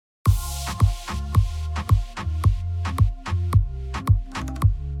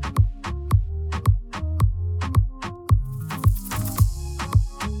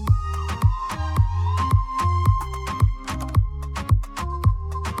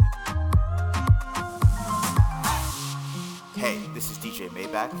Hey, this is DJ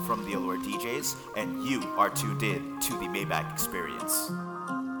Maybach from the Allure DJs, and you are tuned in to the Maybach Experience.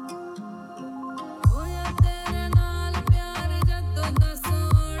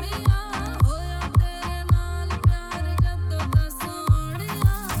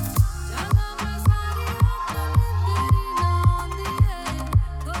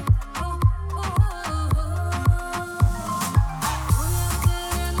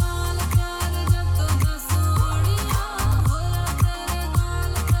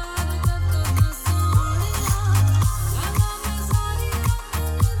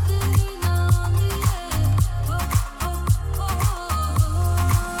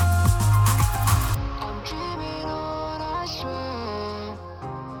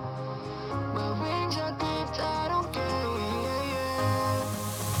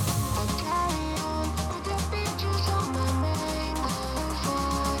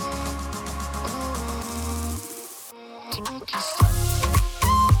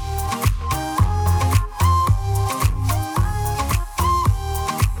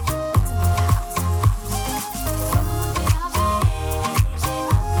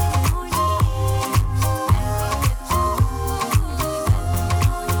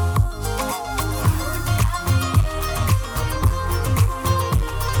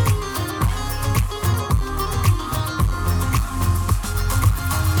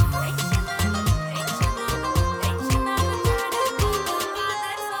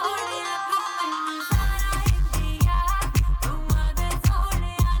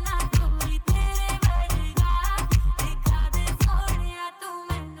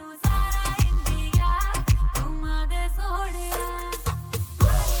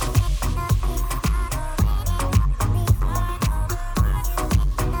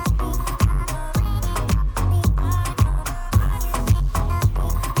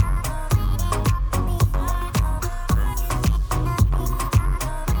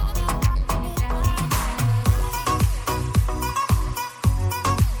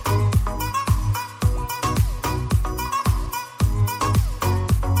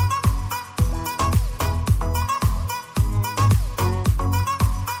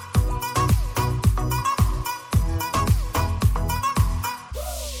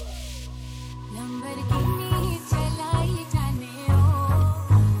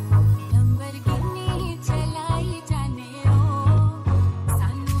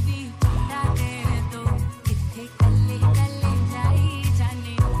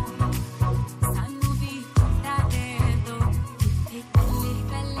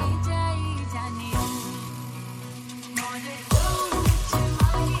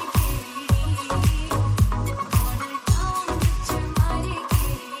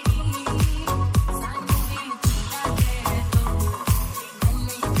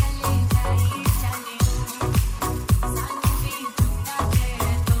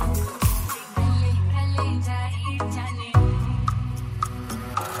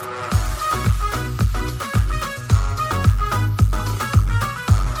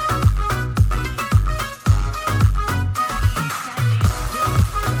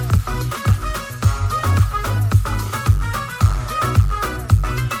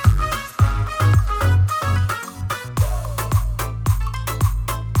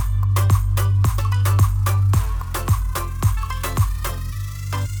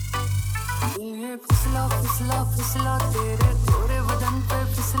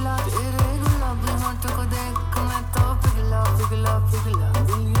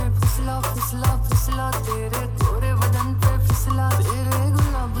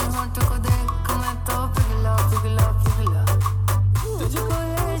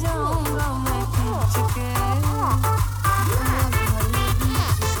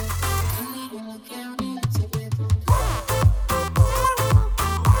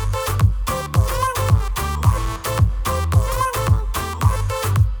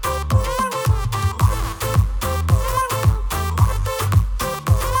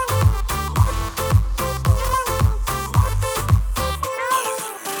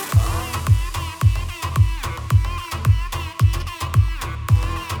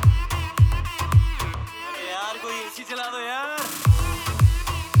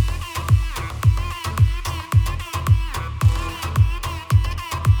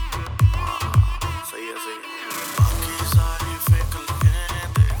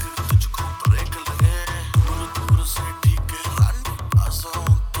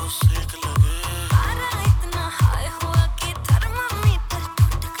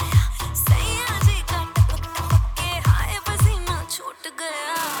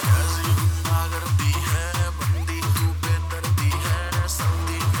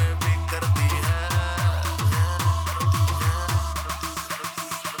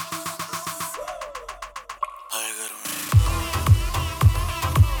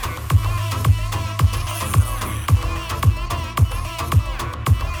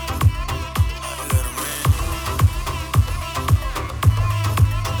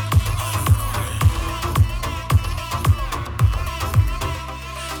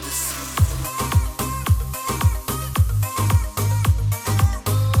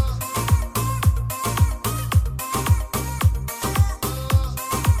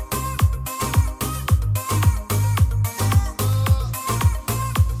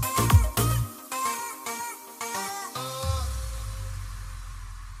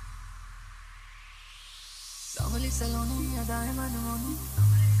 सलोनी अदाएं मनमोनी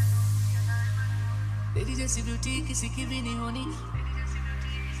तेरी जैसी beauty किसी की भी नहीं होनी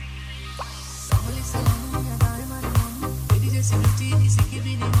कमली सलोनी अदाएं मनमोनी तेरी जैसी ब्यूटी किसी की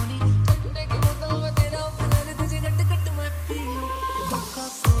भी नहीं होनी ठंडे की बोतल में तेरा अपना तुझे गट गट मैं पी लूं कोका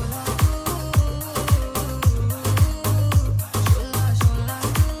कोला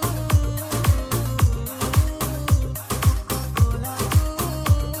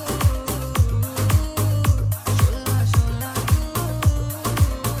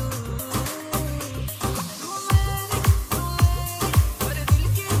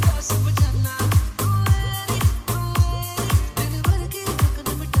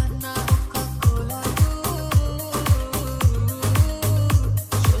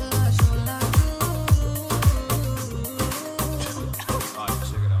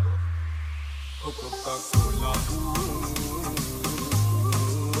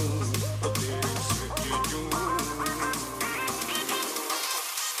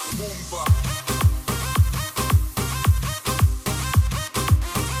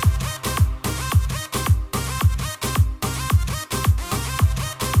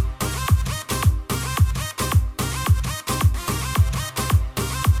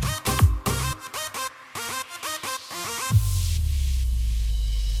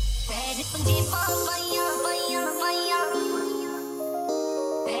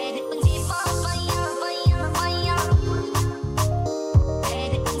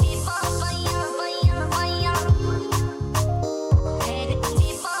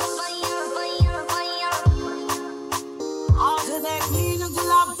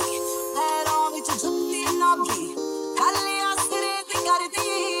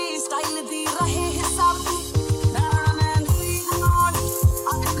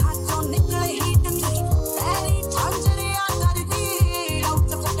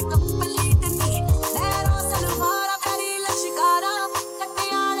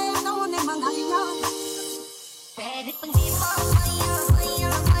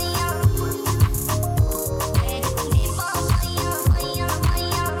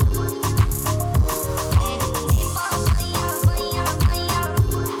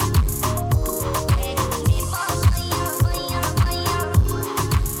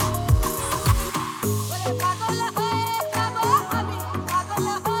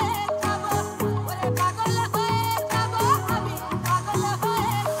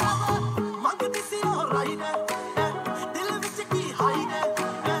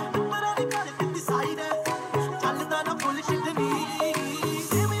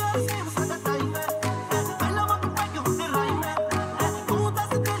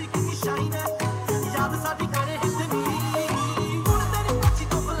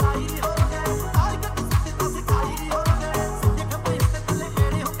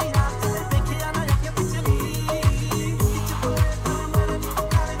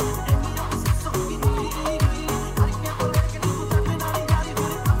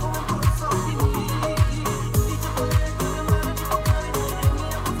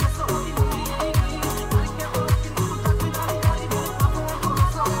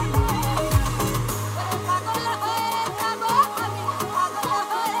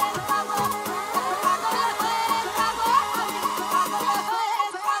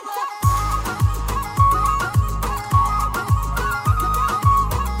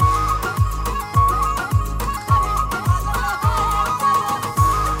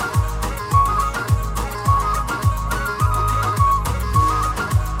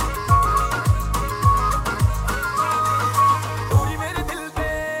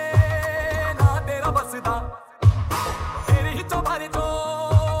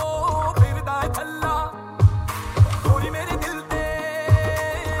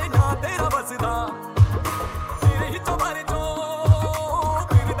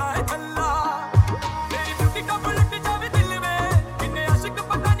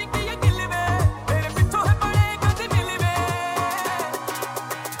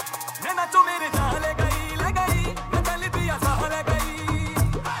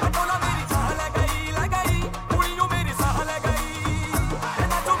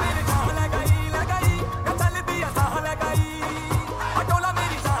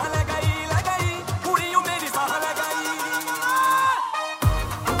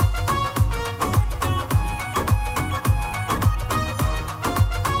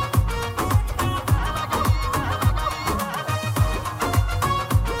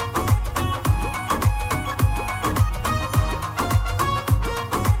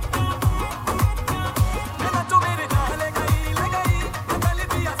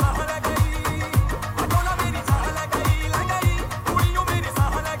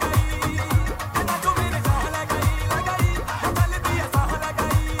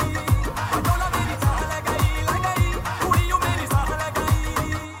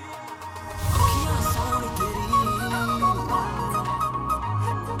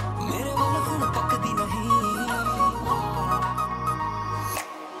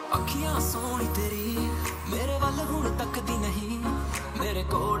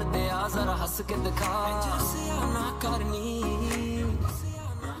विखा जैसे ना करनी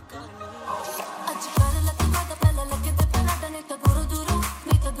ਅੱਜ ਕਰ ਲੱਗਦਾ ਤਾਂ ਪਹਿਲਾਂ ਲੱਗੇ ਤੇ ਪਹਿਲਾਂ ਨਹੀਂ ਤਾਂ ਦੂਰੋਂ ਦੂਰੋਂ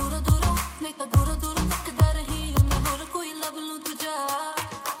ਨਹੀਂ ਤਾਂ ਦੂਰੋਂ ਦੂਰੋਂ ਨਹੀਂ ਤਾਂ ਦੂਰੋਂ ਦੂਰੋਂ ਤੱਕਦਾ ਰਹੀ ਮੈਂ ਹੋਰ ਕੋਈ ਲੱਭ ਲੂੰ ਤੁਝਾ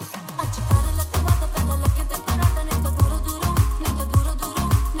ਅੱਜ ਕਰ ਲੱਗਦਾ ਤਾਂ ਪਹਿਲਾਂ ਲੱਗੇ ਤੇ ਪਹਿਲਾਂ ਨਹੀਂ ਤਾਂ ਦੂਰੋਂ ਦੂਰੋਂ ਨਹੀਂ ਤਾਂ ਦੂਰੋਂ ਦੂਰੋਂ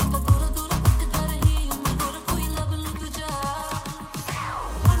ਨਹੀਂ ਤਾਂ ਦੂਰੋਂ ਦੂਰੋਂ ਤੱਕਦਾ ਰਹੀ ਮੈਂ ਹੋਰ ਕੋਈ ਲੱਭ ਲੂੰ ਤੁਝਾ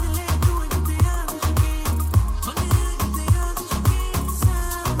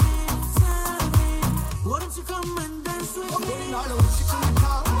Why don't you come and dance with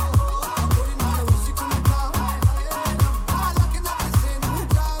me?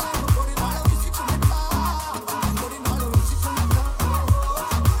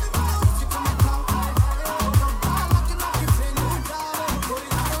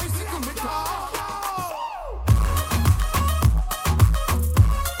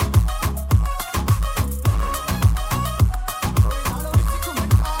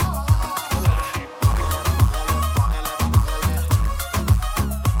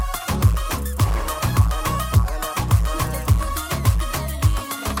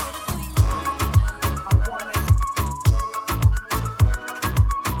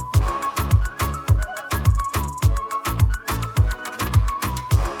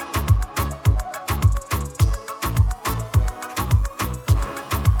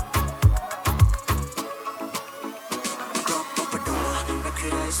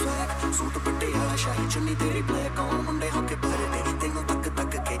 Suit Patiala शाही चुन्नी तेरी ब्लैक ऑन मुंडे होके भरदे तेनू तक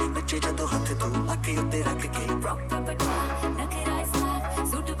तक के नचे जदों हथ तू आके उत्ते रख के रॉक पे बटा नखरा स्टाइल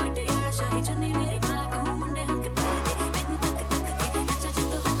सूट पटियाला शाही चुन्नी मेरी ब्लैक ऑन मुंडे होके भरदे मैनू तक तक के नचे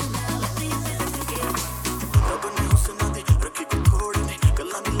जदों हथ नाल उत्ते रख के रब ने हुस्न दी रखी को थोड़ी ने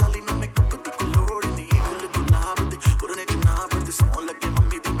गल्लां दी लाली ने मेकअप दी को लोड़ नी फुल गुलाब दे पुरने जनाब दे सौ लगे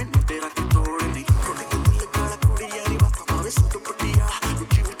मम्मी दी मैनू तेरा की तोड़नी थोड़ी दिल काला कुड़ी यारी बात पावे सूट पटियाला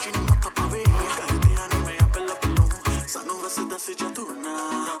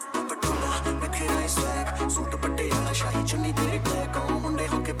सूट पटियाला शाही चुन्नी तेरी ब्लैक ऑन मुंडे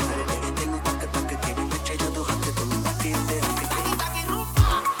होके भरदे तेनू तक तक के नचे जदों हथ तू आके उत्ते रख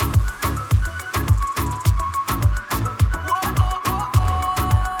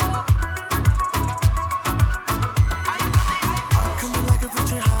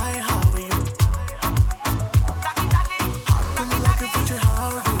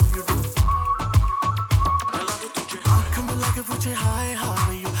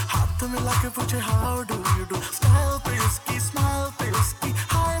के पूछे how do you do style पे उसकी smile पे उसकी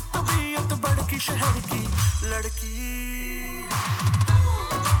हाय तबीयत बढ़ की शहर की लड़की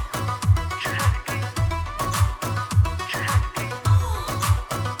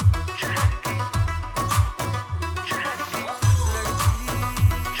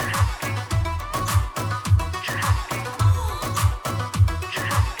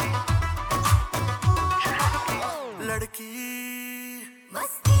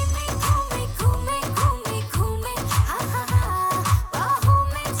मस्ती में घूमे घूमे घूमे घूमे हा हा हा बाहों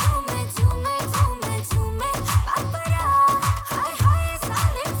में झूमे झूमे झूमे झूमे पापरा हाय हाय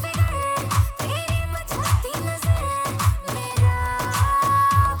साले फिगर तेरी मचाती नजर मेरा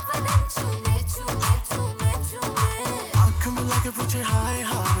बदन चूमे चूमे चूमे चूमे आँख मिला के पूछे हाय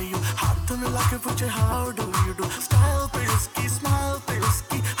how are you हाथ मिला के पूछे how do you do style पे उसकी स्माइल पे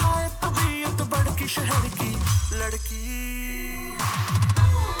उसकी हाय तबीयत बढ़ की शहर की लड़की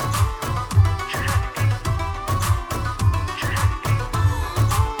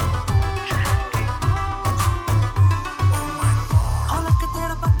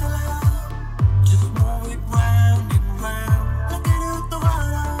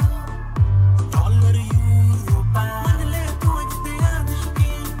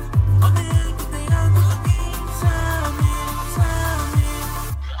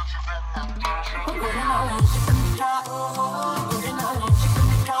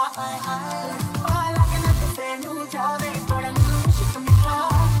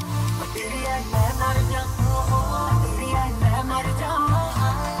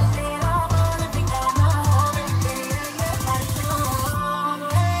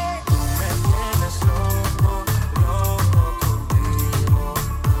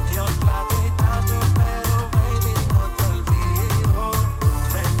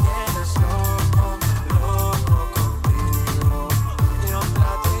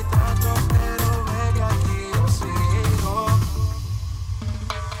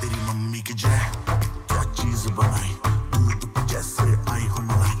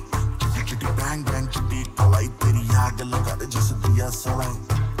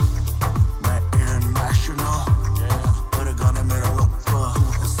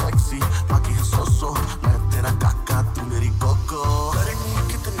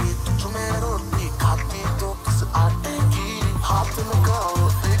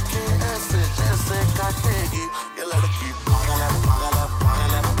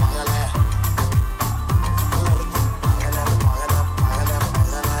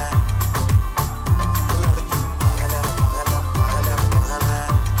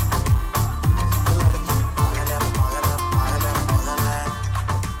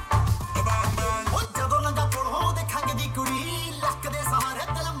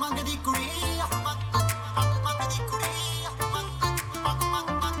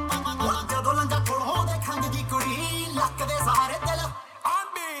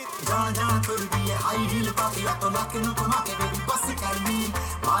ਪਾਤੀ ਉਹ ਤੋਂ ਲੱਕ ਨੂੰ ਘੁਮਾ ਕੇ ਬੇਬੀ ਬਸ ਕਰਨੀ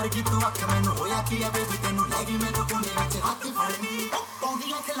ਮਾਰ ਗਈ ਤੂੰ ਅੱਖ ਮੈਨੂੰ ਹੋਇਆ ਕੀ ਆ ਬੇਬੀ ਤੈਨੂੰ ਲੈ ਗਈ ਮੈਨੂੰ ਕੋਨੇ ਵਿੱਚ ਹੱਥ ਫੜਨੀ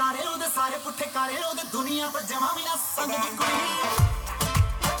ਪਾਉਂਦੀਆਂ ਖਿਲਾਰੇ ਉਹਦੇ ਸਾਰੇ ਪੁੱਠੇ ਕਾਰੇ ਉਹਦੇ ਦੁਨੀਆ ਪਰ ਜਮਾ ਵੀ ਨਾ ਸੰਗ ਦੀ ਕੁੜੀ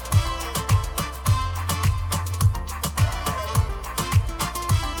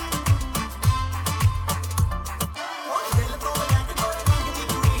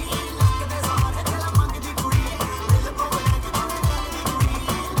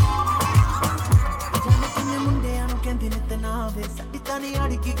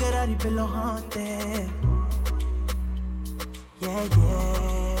Below haunted Yeah,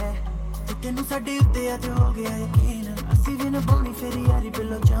 yeah ਤੇ ਤੈਨੂੰ ਸਾਡੇ ਉੱਤੇ ਅੱਜ ਹੋ ਗਿਆ ਯਕੀਨ ਅਸੀਂ ਵੀ ਨਿਭਾਉਣੀ ਫਿਰ ਯਾਰੀ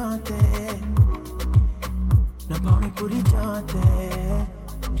ਬਿਲੋ ਜਾਂਦੇ ਨਿਭਾਉਣੀ ਪੂਰੀ ਜਾਂਦੇ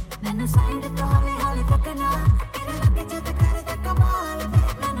ਮੈਨੂੰ ਸਾਈਡ ਤੋਂ ਹੌਲੀ ਹੌਲੀ ਤੱਕਣਾ ਤੇਰੇ ਲੱਗੇ ਜਦ ਕਰਦਾ ਕਮਾਲ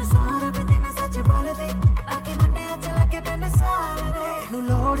ਮੈਨੂੰ ਸਾਰਾ ਵੀ ਤੈਨੂੰ ਸੱਚ ਬੋਲਦੇ ਆਕੇ ਮੁੰਡਿਆਂ ਚ ਲੱਗੇ ਤੈਨੂੰ ਸਾਰੇ ਨੂੰ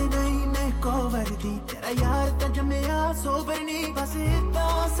ਲੋੜ ਨਹੀਂ ਮੈਂ ਕੋ ਵਰਦੀ ਤੇਰਾ ਯਾਰ ਤਾਂ ਜੰਮਿਆ ਸੋਬਰ ਨਹੀਂ ਬਸ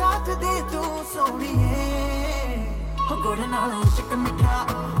ਇਦਾਂ ਸਾਥ ਦੇ ਤੂੰ ਸੋਹਣੀਏ ਹੋ ਗੋੜੇ ਨਾਲ ਇਸ਼ਕ ਮਿੱਠਾ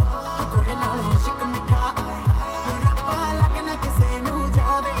ਹੋ ਗੋੜੇ ਨਾਲ ਇਸ਼ਕ ਮਿੱਠਾ ਰੱਬਾ ਲੱਗਣਾ ਕਿਸੇ ਨੂੰ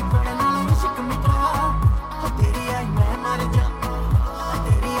ਜਾਵੇ ਗੋੜੇ ਨਾਲ ਇਸ਼ਕ ਮਿੱਠਾ ਹੋ ਤੇਰੀ ਆਈ ਮੈਂ ਮਰ ਜਾ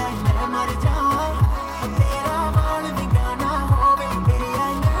ਤੇਰੀ ਆਈ ਮੈਂ ਮਰ ਜਾ ਤੇਰਾ ਵਾਲ ਵੀ ਗਾਣਾ ਹੋਵੇ ਤੇਰੀ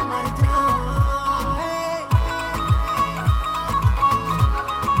ਆਈ ਮੈਂ ਮਰ ਜਾ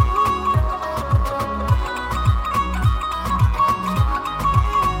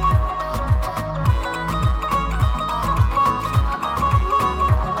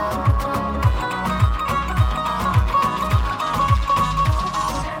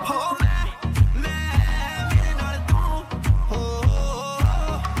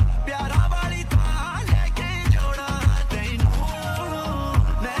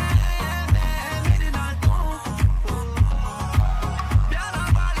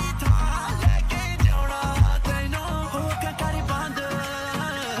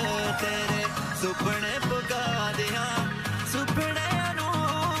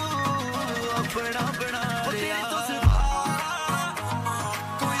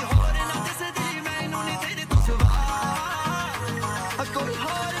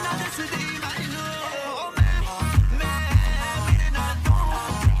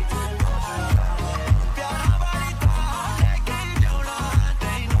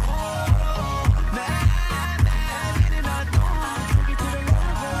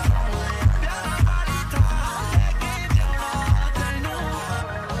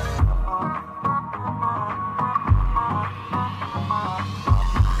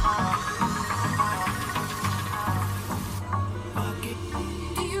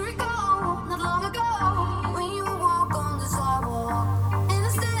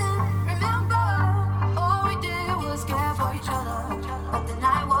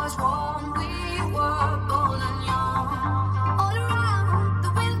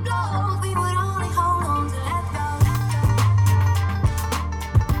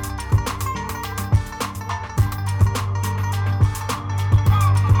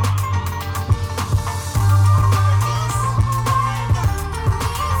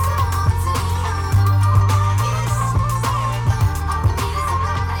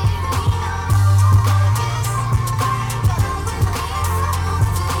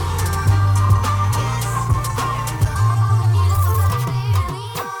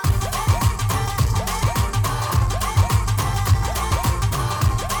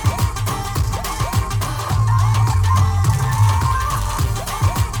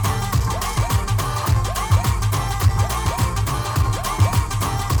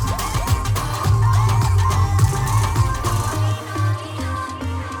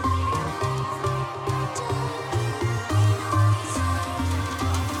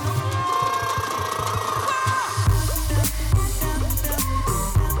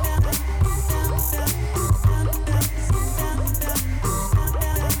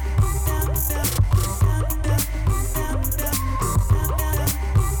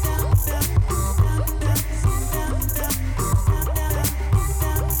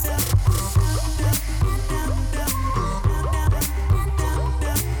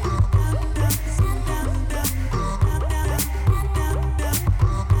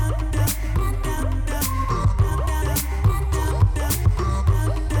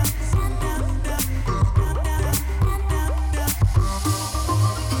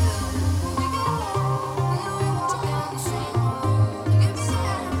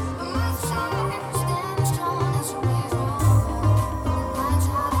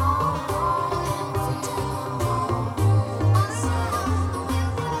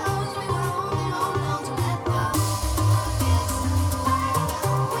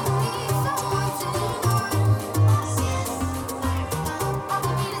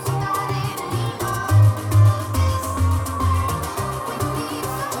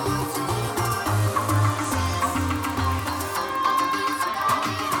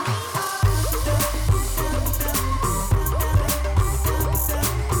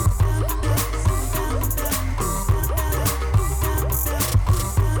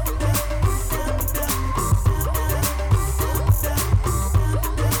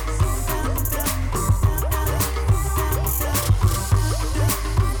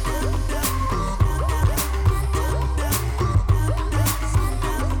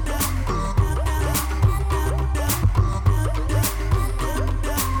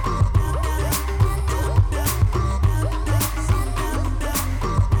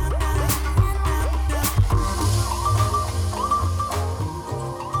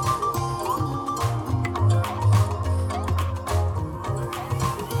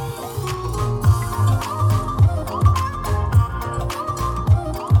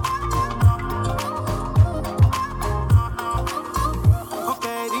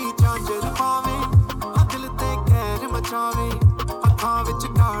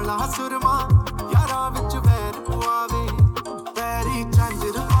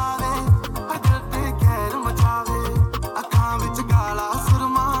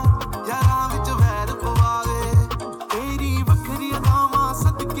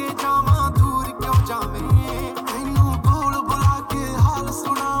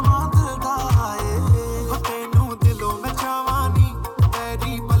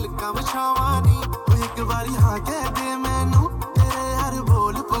का बिछावानी वो एक बारी हाँ कह दे मैनू तेरे हर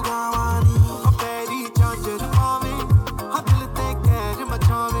बोल पुगावानी पैरी झांझर पावे हाँ दिल ते कहर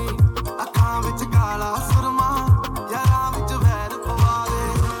मचावे अखां विच काला सुरमा यारां विच वैर पवावे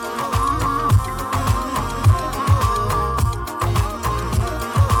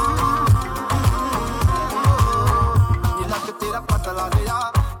ये लग तेरा पतला जिहा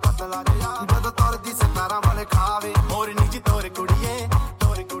ਜਦੋਂ ਤੁਰਦੀ ਸਤਾਰਾਂ ਵਾਲੇ ਖਾਵੇ ਹੋਰ ਨੀ ਜੀ ਤੋਰ ਕੁੜੀਏ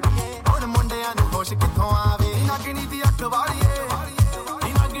ਹੁਣ ਮੁੰਡਿਆਂ ਨੂੰ ਹੋਸ਼ ਕਿੱਥੋਂ ਆਵੇ ਨੀ ਨਗਣੀ ਦੀ ਅੱਖ ਵਾਲੀਏ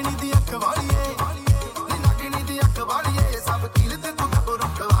ਨੀ ਨਗਣੀ ਦੀ ਅੱਖ ਵਾਲੀਏ ਨੀ ਨਗਣੀ ਦੀ ਅੱਖ ਵਾਲੀਏ ਸਭ ਕੀਲ ਤੇ ਤੂੰ ਕਦੋਂ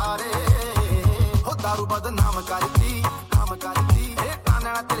ਰੁਕਵਾਰੇ ਹੋ ਦਾਰੂ ਬਦਨਾਮ ਕਰਦੀ ਇਹ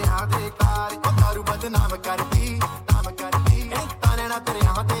ਤਾਨਣਾ ਤੇਰੇ ਹਾਂ ਦੇ ਕਾਰ ਹੋ ਦਾਰੂ ਬਦਨਾਮ ਕਰਦੀ ਇਹ ਤਾਨਣਾ ਤੇਰੇ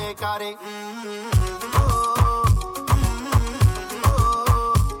ਹਾਂ ਦੇ ਕਾਰੇ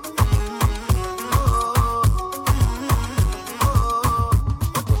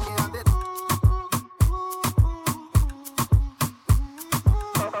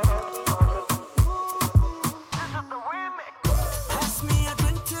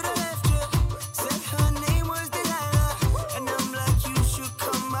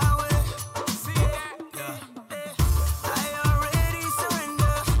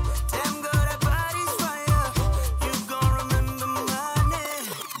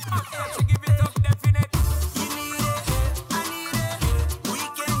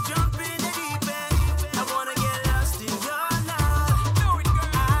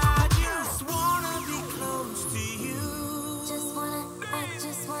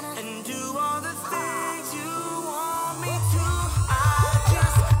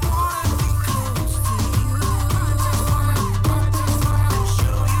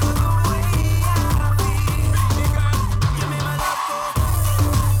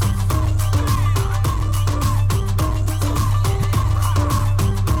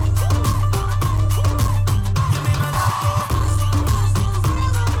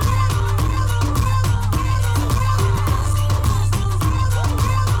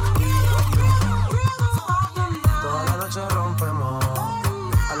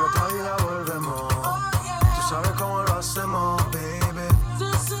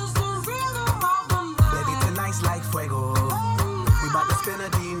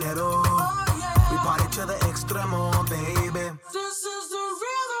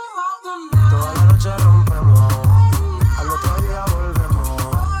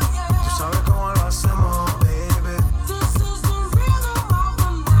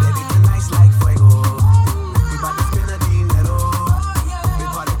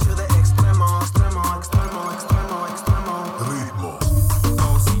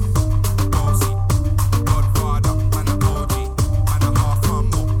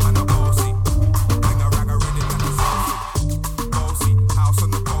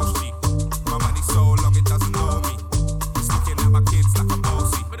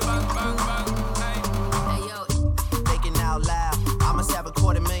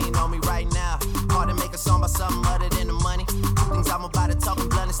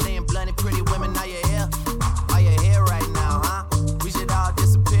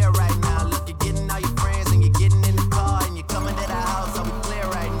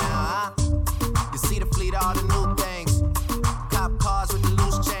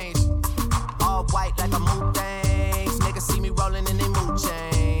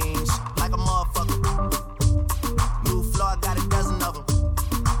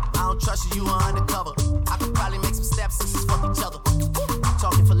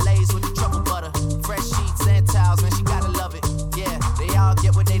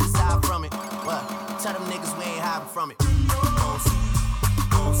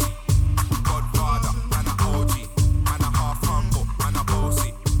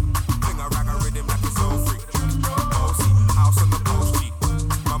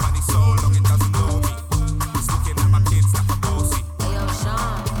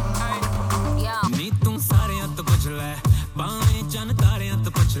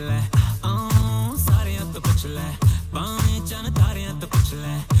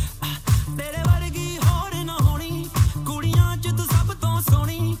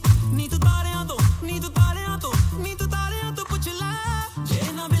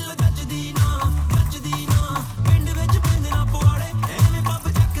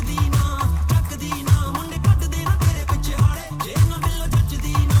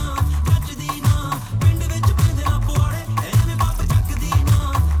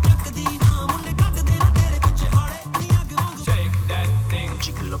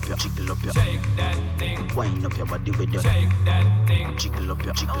Jiggle up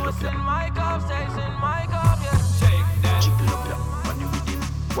your, jiggle up your, money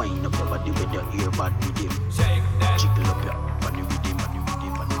within. Wind up your body with your earbud rhythm. Jiggle up your body rhythm, body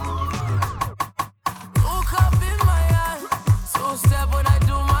rhythm, body rhythm. Look up in my eyes, so step when I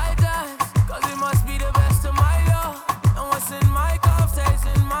do my dance. Cause it must be the best of my love. And what's in my cup stays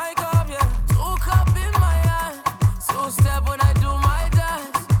in my cup, yeah. Look up in my eyes, so step when I do my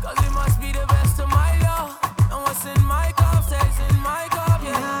dance. Cause it must be the best of my love. And what's in my cup stays in my cup,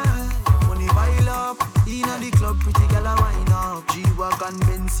 yeah. Money pile up, inna the club, pretty girl a wine up. G-Wagon,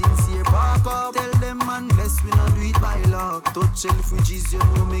 Benz, sincere park up. Tell them man, bless we not do it by luck. Touch Selfridges, you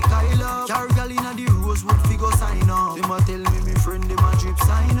know me Kyle up. Carry girl inna the Rosewood, figure sign up. Them a tell me friend, them a drip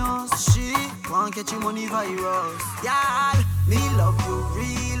sign us. She want catch your money virus. Y'all, me love you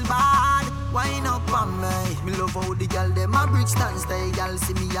real bad. Wine up on me. Me love how the girl them a brick stand stay. Y'all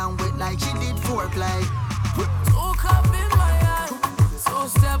see me and wet like she did foreplay. Look up in my eyes, so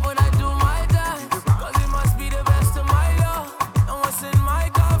step when I do my dance. Cause it must be the best of my love. And what's in my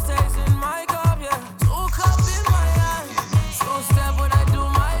cup stays in my cup, yeah. Look up in my eyes, so step when I do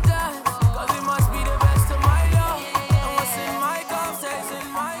my dance. Cause it must be the best of my love. And what's in my cup stays in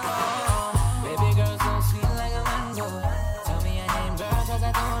my cup. Baby girl so sweet like a mango. Tell me your name, girl, cause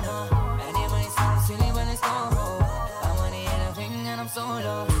I don't know. And it might sound silly, but it's no roll. I want it in a thing and I'm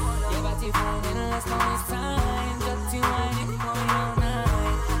solo. Your body feeling, let's know it's time. Just you whining for me all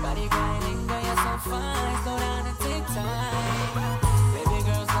night. Body grinding, girl, you're so fine. Slow down and take time. Baby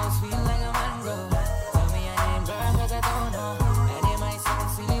girl so sweet like a mango. Tell me your name, girl, cause I don't know. And it might sound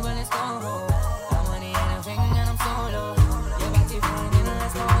silly, but it's no roll. I want it in a thing and I'm solo. Your body feeling,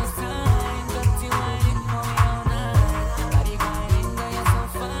 let's know it's time. Just you whining for me all night. Body grinding, girl, you're so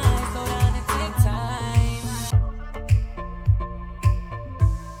fine. Slow down and take time.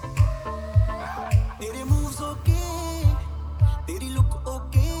 तेरे moves okay, तेरी look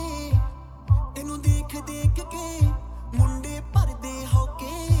okay, तेनू देख देख के मुंडे भरदे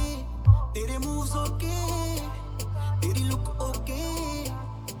होके. तेरे moves okay, तेरी look okay,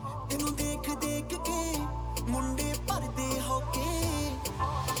 तेनू देख देख के मुंडे भरदे होके.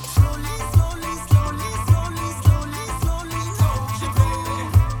 Slowly, slowly, slowly, slowly, slowly, slowly, touch it, baby.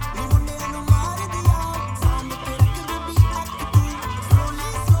 नी मुंडे नू मार दिया, सांभ के रख बेबी act तू. Slowly,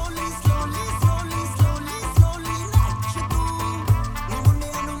 slowly, slowly, slowly, slowly, slowly, touch it तू. नी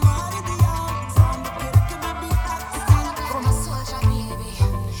मुंडे नू मार दिया, सांभ के रख बेबी act तू. From a soldier, baby.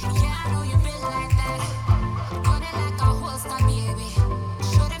 Yeah, I know you feel like that. Got it like a holster, baby.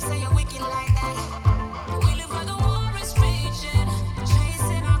 Show them say you're wicked like that. We live where the war is raging,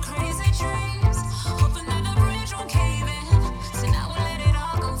 chasing our crazy dreams, hoping that the bridge won't cave in. So now we'll let it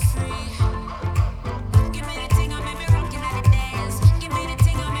all go free. Give me the thing, I make me rockin' at the dance. Give me the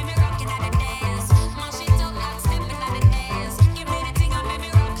thing, I make me rockin' at the dance. My shit don't like stepping at the dance. Give me the thing, I make me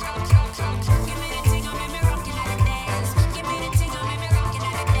rock, rock, rock, rock. Give me the thing, I make me rockin' at the dance. Give me the thing, I make me rockin'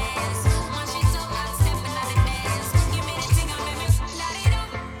 at the dance. My shit don't like stepping at the dance. Give me the thing, I make me light it up.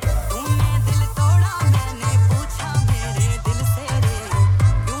 तूने दिल तोड़ा मैंने पूछा मेरे दिल से रे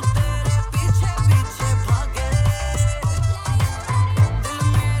क्यों तेरे पीछे पीछे भागे. दिल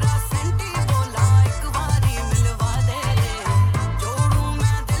मेरा सेंटी बोला एक बारी मिलवा दे रे. जोड़ूं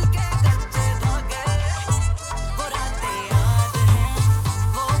मैं दिल के कच्चे धागे. वो रातें याद हैं,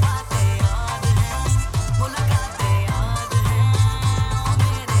 वो बातें याद हैं, मुलाकातें याद हैं. ओ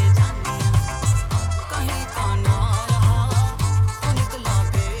मेरे जानिया कहीं का ना रहा, तू निकला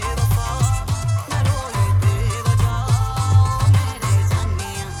बेवफा. मैं रोई बेवजह. ओ मेरे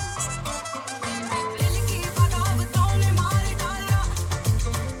जानिया दिल की बगावतों ने मार डाला.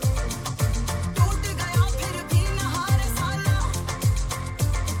 टूट गया फिर भी न हार साला.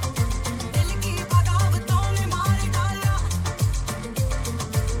 दिल की बगावतों ने मार डाला.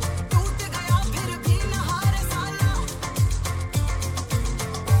 टूट गया फिर भी न हार साला.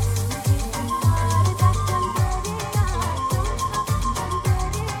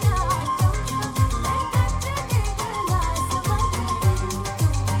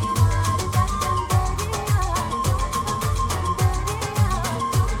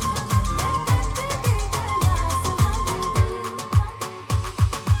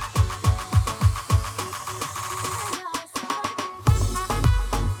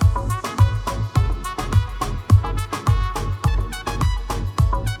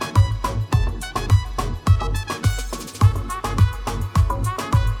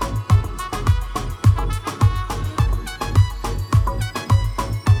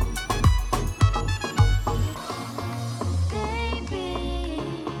 Baby,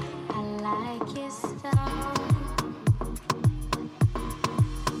 I like your style.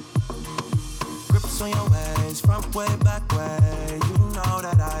 Grips on your ways, front way, back way. You know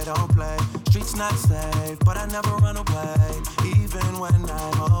that I don't play. Streets it's not safe, but I never run away, even when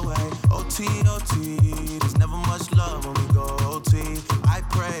I'm away. OT, OT, there's never much love when we go OT. I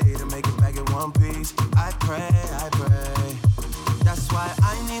pray to make it back in one piece. I pray. That's why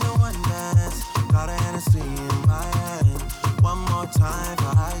I need a one dance. Got a Hennessy in my hand. One more time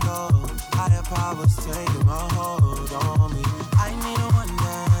before I go. Higher powers taking my hold on me. I need a one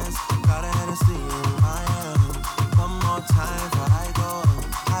dance. Got a Hennessy in my hand. One more time before I go.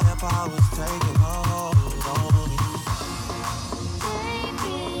 Higher powers taking my hold on me.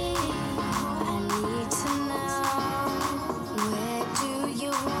 Baby, I need to know, where do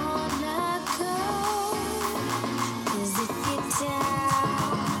you wanna go?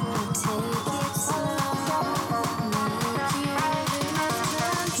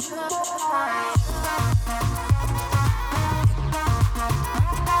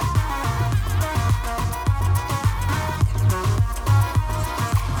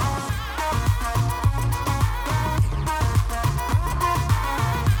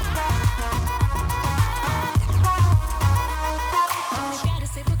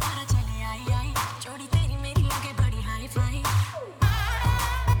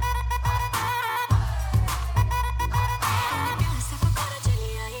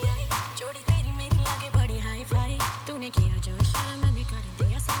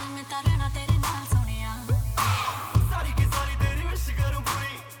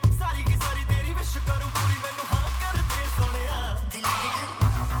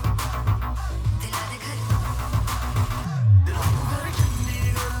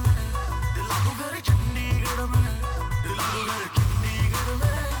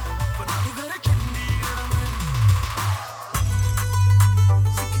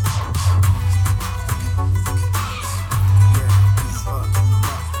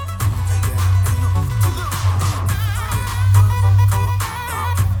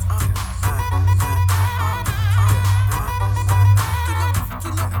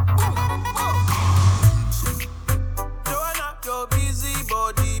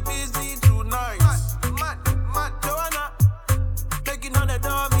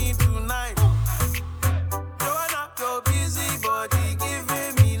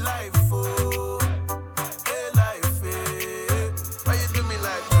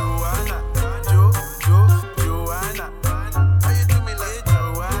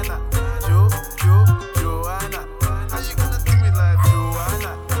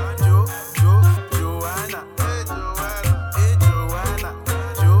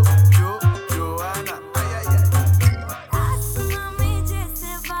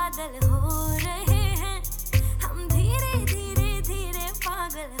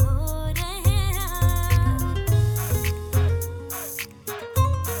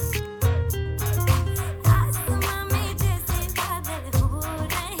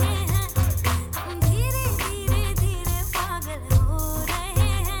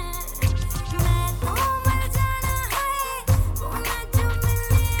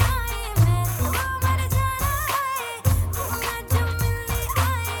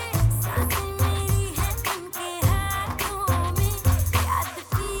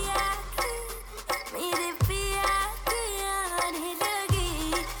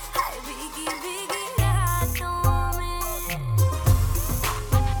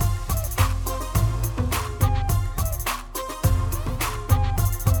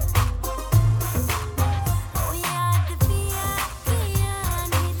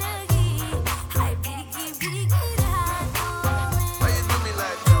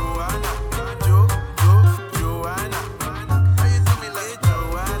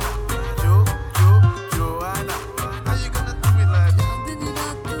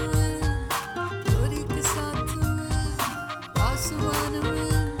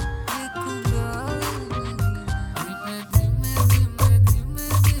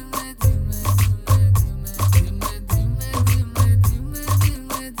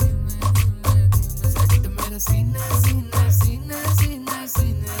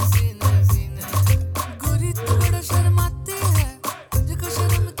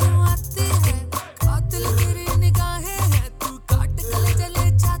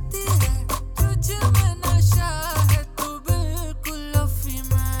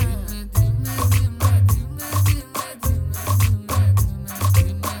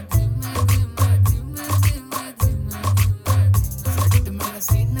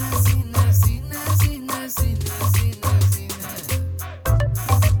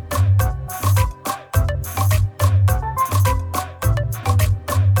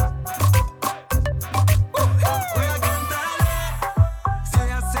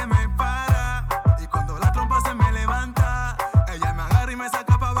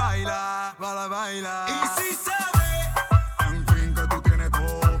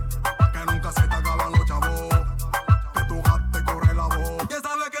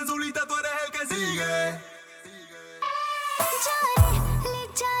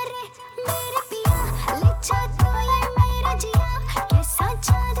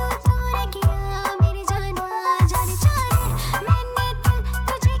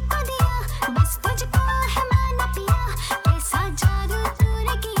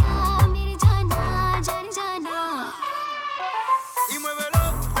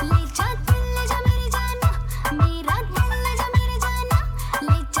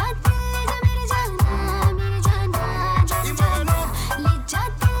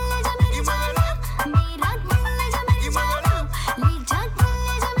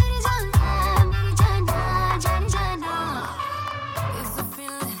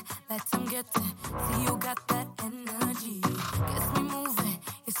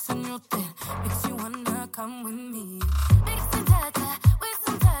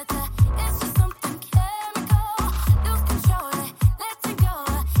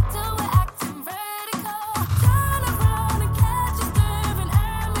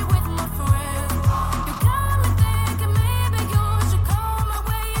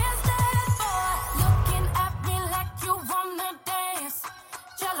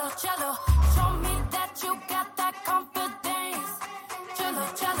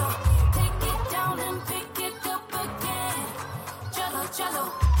 cello.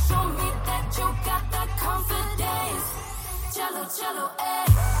 Show me that you got the confidence. Cello, cello, eh.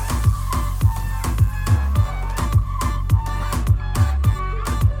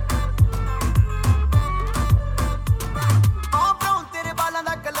 ਆ brown ਤੇਰੇ ਵਾਲਾਂ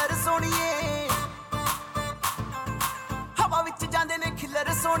ਦਾ colour ਸੋਹਣੀਏ ਹਵਾ ਵਿੱਚ ਜਾਂਦੇ ਨੇ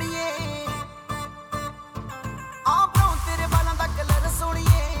ਖਿਲਰ ਸੋਹਣੀਏ ਆ brown ਤੇਰੇ ਵਾਲਾਂ ਦਾ ਕਲਰ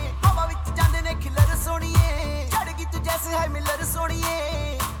ਸੋਹਣੀਏ ਹਵਾ ਵਿੱਚ ਜਾਂਦੇ ਨੇ ਖਿਲਰ ਸੋਹਣੀਏ ਛੜ ਗਈ ਤੂੰ ਜੈਸੇ ਹੈ ਮਿਲਰ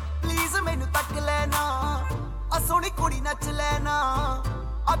ਸੋਹਣੀਏ ਪਲੀਜ਼ ਮੈਨੂੰ ਤੱਕ ਲੈਣਾ ਆ ਸੋਹਣੀ ਕੁੜੀ ਨੱਚ ਲੈਣਾ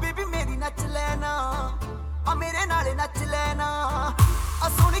ਆ ਬੇਬੀ ਮੇਰੀ ਨੱਚ ਲੈਣਾ ਆ ਮੇਰੇ ਨਾਲੇ ਨੱਚ ਲੈਣਾ ਆ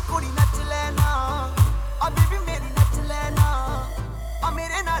ਸੋਹਣੀ ਕੁੜੀ ਨੱਚ ਲੈਣਾ ਆ ਬੇਬੀ ਮੇਰੀ ਨੱਚ ਲੈਣਾ ਆ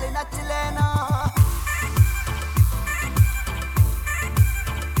ਮੇਰੇ ਨਾਲੇ ਨੱਚ ਲੈਣਾ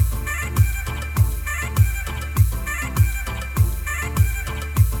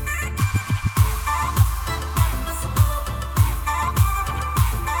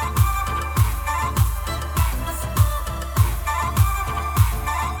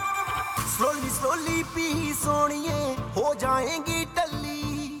स्लोली पी सोनिए हो जाएंगी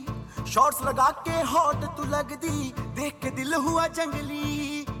टल्ली शॉर्ट्स लगा के हॉट तू लगदी देख के दिल हुआ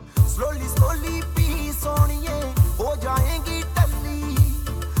जंगली स्लोली पी सोनिए हो जाएंगी टल्ली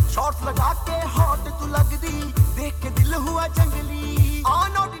शॉर्ट्स लगा के हॉट तू लगदी देख के दिल हुआ जंगली आ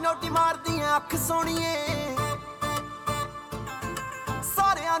नोटी नोटी मार दी अख सोनिए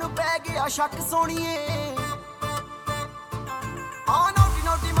सारियां नू पै गया शक सोनिए आ नोटी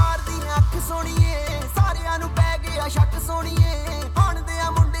नोटी मार दी अख सोनिए सारियां नू पै गया शक सोनिए हण दे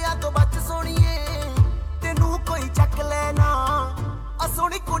मुंडियां तो बच सोनिए तेनू कोई चक लेना आ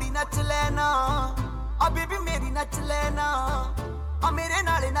सोनी कुड़ी नच लेना आ बेबी मेरी नच लेना आ मेरे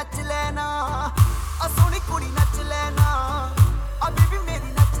नाले नच लेना आ सोनी कुड़ी नच लेना आ बेबी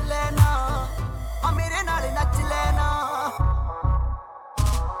मेरी नच लेना आ मेरे नाले नच लेना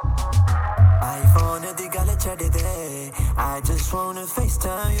iPhone di gale chade de I just wanna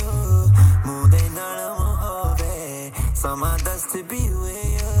FaceTime you Mude nala mohove Sama das to be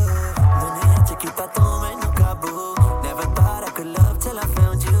with you Duniya ch kita to mainu kabu Never thought I could love till I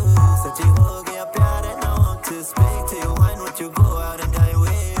found you Sachi ho gaya pyar and I want to speak to you Why don't you go out and die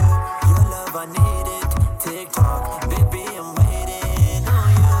with you Your love I need it TikTok baby I'm waiting on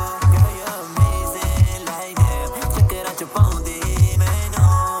you Girl you're amazing like that Check it out your phone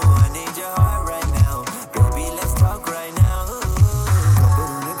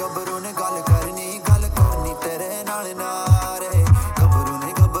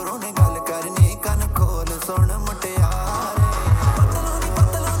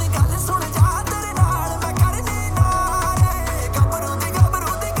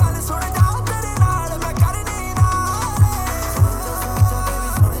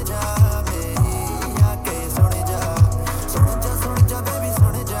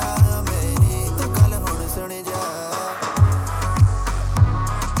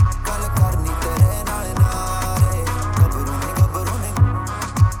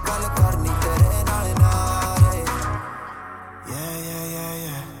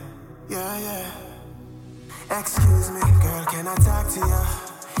Excuse me, girl, can I talk to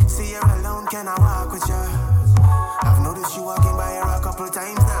you? See you're alone, can I walk with you? I've noticed you walking by here a couple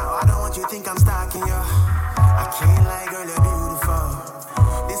times now. I don't want you to think I'm stalking you. I can't lie, girl, you're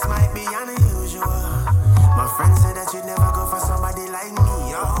beautiful. This might be unusual. My friend said that you'd never go for somebody like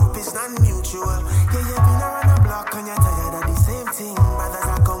me. I hope it's not mutual. Yeah, you've been around the block and you're tired of the same thing. Brothers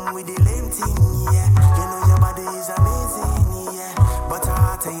are come with the lame thing, yeah. You know your body is amazing, yeah. But her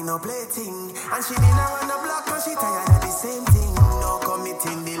heart ain't no plaything. And she been around the block and she tired of the same thing. No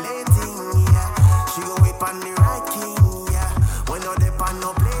committing the late thing, yeah. She go whip on the right king, yeah. When no dip on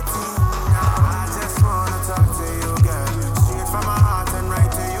no plaything. I just wanna talk to you, girl. Straight from my heart and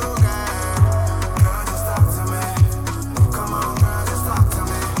right to you, girl. Girl, just talk to me. Come on, girl, just talk to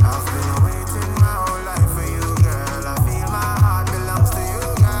me. I've been waiting my whole life for you, girl. I feel my heart belongs to you,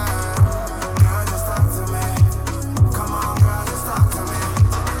 girl. Girl, just talk to me. Come on, girl, just talk to me.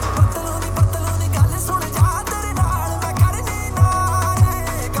 पतलोनी गल सुन जा तेरे नाल मैं करनी नारे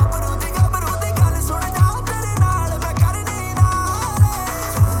गबरू दी गल सुन जा तेरे नाल मैं करनी नारे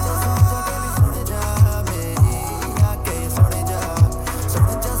सुन जा मेरी आके सुन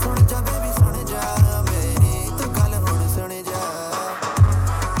जा बेबी सुन जा मेरी तू गल हुण सुन जा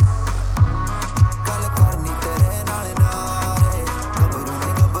गल करनी तेरे नाल नारे गबरू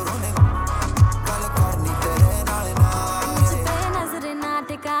ने गल करनी तेरे नाल नारे नजर ना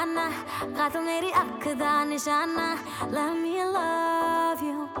टिकाना का तो मेरी अख दा निशाना let me love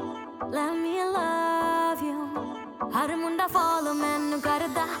you हर मुंडा फॉलो मैनू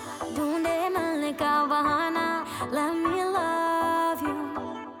करदा ढूंढे मिलने का बहाना let me love you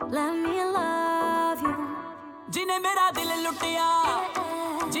मेरा दिल लुटिया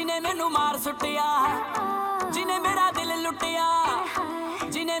जिने मैनू मार सुटिया जिने मेरा दिल लुटिया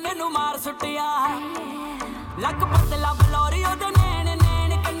जिने मैनू मार सुटिया लक पतला बलौरी ओदे नैन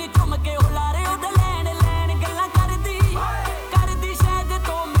नैन कन्नी चुम के उलारे ओदे लैन लैन गल्लां करदी शायद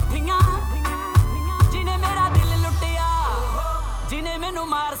तो मिठियां जिने मेरा दिल लुटिया जिने मैनू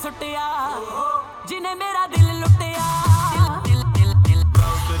मार सुटिया जिने मेरा दिल लुटिया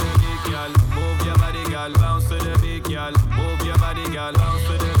Move your body, girl, bounce to the beat, girl. Move your body, girl, bounce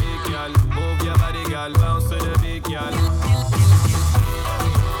to the beat, girl. Move your body, girl, bounce to the beat, girl.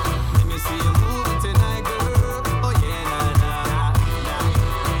 Let me see you move it tonight, girl. Oh yeah, nah, nah, nah.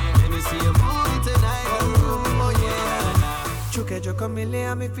 Let me see you move it tonight, girl. Oh yeah, nah. Chuke joko mile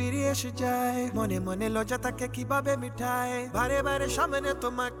ami firi esh jaye mone mone loja take kibabe mithaye bare bare shamne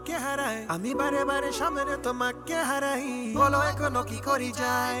tomake haraye ami bare bare shamne tomake harai bolo ekono ki kori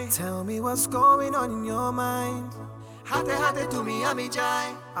jaye tell me what's going on in your mind hate hate tumi ami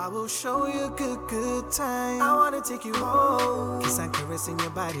jaye I will show you a good time I wanna take you home kiss and caress in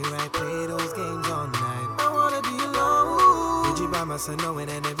your body right play those games all night I wanna be alone with you by my side knowing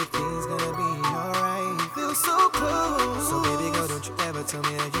that everything's gonna be alright feel so close so baby girl don't you ever tell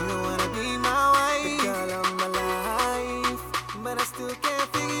me that you don't wanna be my wife the girl of my life but I still can't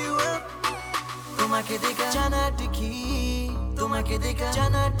figure you out তোমাকে দেখা জানা টিকি তোমাকে দেখা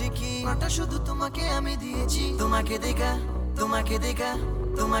জানা টিকি ওটা শুধু তোমাকে আমি দিয়েছি তোমাকে দেখা তোমাকে দেখা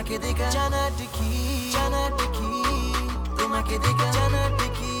তোমাকে দেখা জানা টিকি তোমাকে দেখা জানা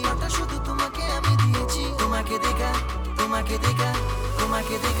টিকি ওটা শুধু তোমাকে আমি দিয়েছি তোমাকে দেখা তোমাকে দেখা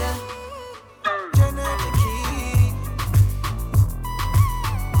তোমাকে দেখা জানা টিকি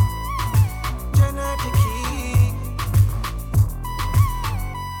জানা টিকি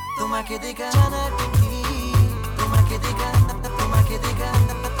তোমাকে দেখা জানা টিকি তোমাকে দেখা তোমাকে দেখা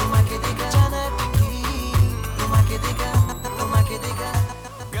তোমাকে দেখা জানা টিকি তোমাকে দেখা তোমাকে দেখা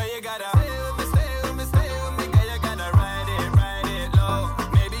Girl, you gotta stay with me, stay with me, stay with me. Girl, you gotta ride it low.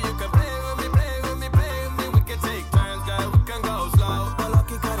 Maybe you can play with me, play with me, play with me. We can take turns, girl, we can go slow.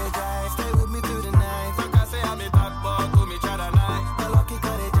 Lucky kare jaye stay with me through the night Toka se hami tak po, tu mi chara night. Lucky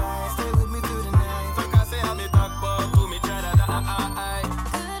kare jaye stay with me through the night Toka se hami tak po, tu mi chara night.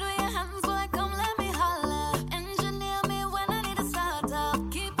 Good with your hands, boy, come let me holler. Engineer me when I need a starter.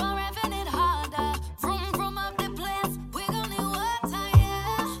 Keep on revving it harder. From up the place, we gon' need water,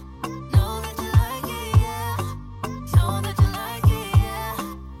 yeah. Know that you like it, yeah. Know that you like it, yeah.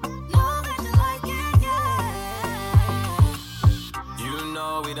 Know that you like it, yeah. You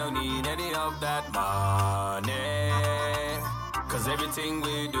know we don't need any of that money. Cause everything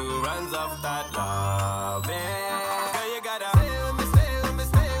we do runs off that love. Girl, you gotta stay with me, stay with me,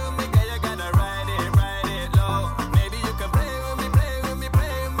 stay with me. Girl, you gotta ride it low. Maybe you can play with me, play with me,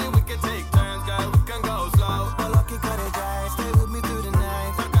 play with me. We can take turns, girl, we can go slow. Lucky kare jaye stay with me through the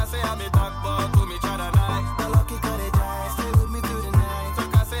night Toka se hami tak po, tu mi chara night. Lucky kare jaye stay with me through the night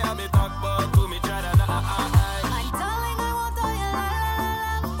Toka se hami tak po, tu mi chara night. My darling, I want all your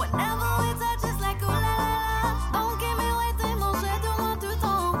love. Whenever we touch, it's like ooh la la la. Don't keep me waiting, mon j'ai tout mon tout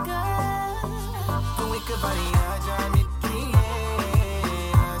ton cœur. तू एक बारी आजा मिठिए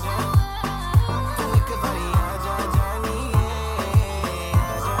आजा तू एक बारी आजा जानिए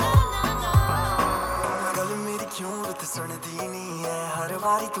आजा गल मेरी क्यों रुत सुनदी नहीं है हर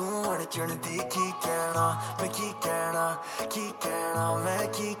वारी तू अड़चणदी की कहना मैं की कहना मैं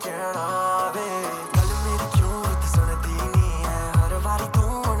की कहना वे गल मेरी क्यों रुत सुनदी नहीं है हर वारी तू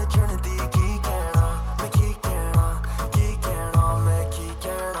अड़चणदी की कहना मैं की कहना मैं की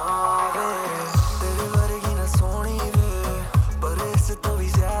कहना वे तेरे वर्गी ना सोनी वे पर इससे तो भी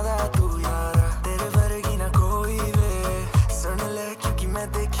ज्यादा तू यार तेरे वर्गी ना कोई वे सुन ले क्योंकि मैं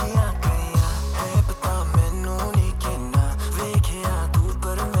देखिया कईया है पता मैनू नहीं कहना वेखिया तू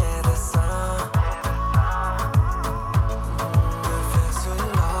पर मैं दसा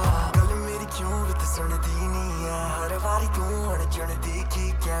फैसला गल मेरी क्यों रुत सुनदी नहीं है हर वारी तू अड़चणदी की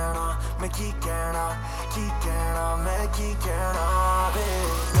कहना मैं की कहना मैं की कहना वे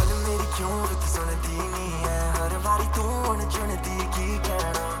गल मेरी क्यों रुत सुनदी नहीं है हर वारी तू अड़चणदी की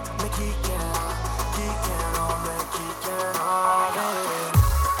कहना मैं की कहना मैं की कहना वे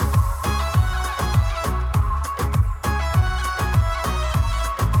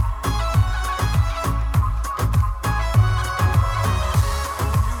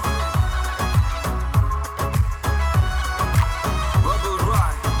Bubble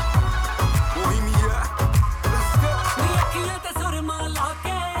Rock, Bohemia, let's go. नी अखियां ते सुरमा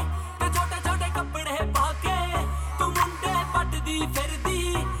लाके ते छोटे छोटे कपड़े पाके तू मुंडे पटदी फिरदी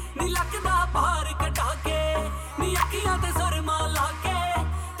नी लकदा बाहर कटा के नी अखियां ते सुरमा लाके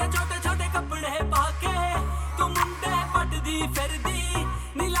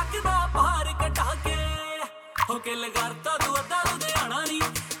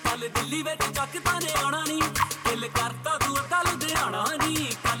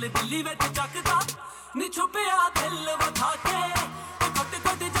ਬਿੱਲੀ ਵਿੱਚ ਚੱਕਦਾ ਨੀ ਛੁਪਿਆ ਦਿਲ ਵਖਾ ਕੇ ਖੱਟ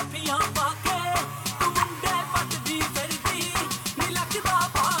ਖੱਟ ਜੱਫੀਆਂ ਪਾ ਕੇ ਤੂੰ ਮੁੰਡੇ ਪੱਟਦੀ ਫਿਰਦੀ ਨੀ ਲੱਗਦਾ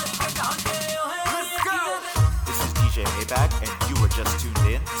ਪਾਰ ਕਟਾ ਕੇ ਓਏ This is DJ Maybach, and you were just tuned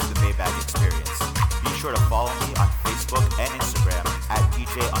in to the Maybach Experience. Be sure to follow me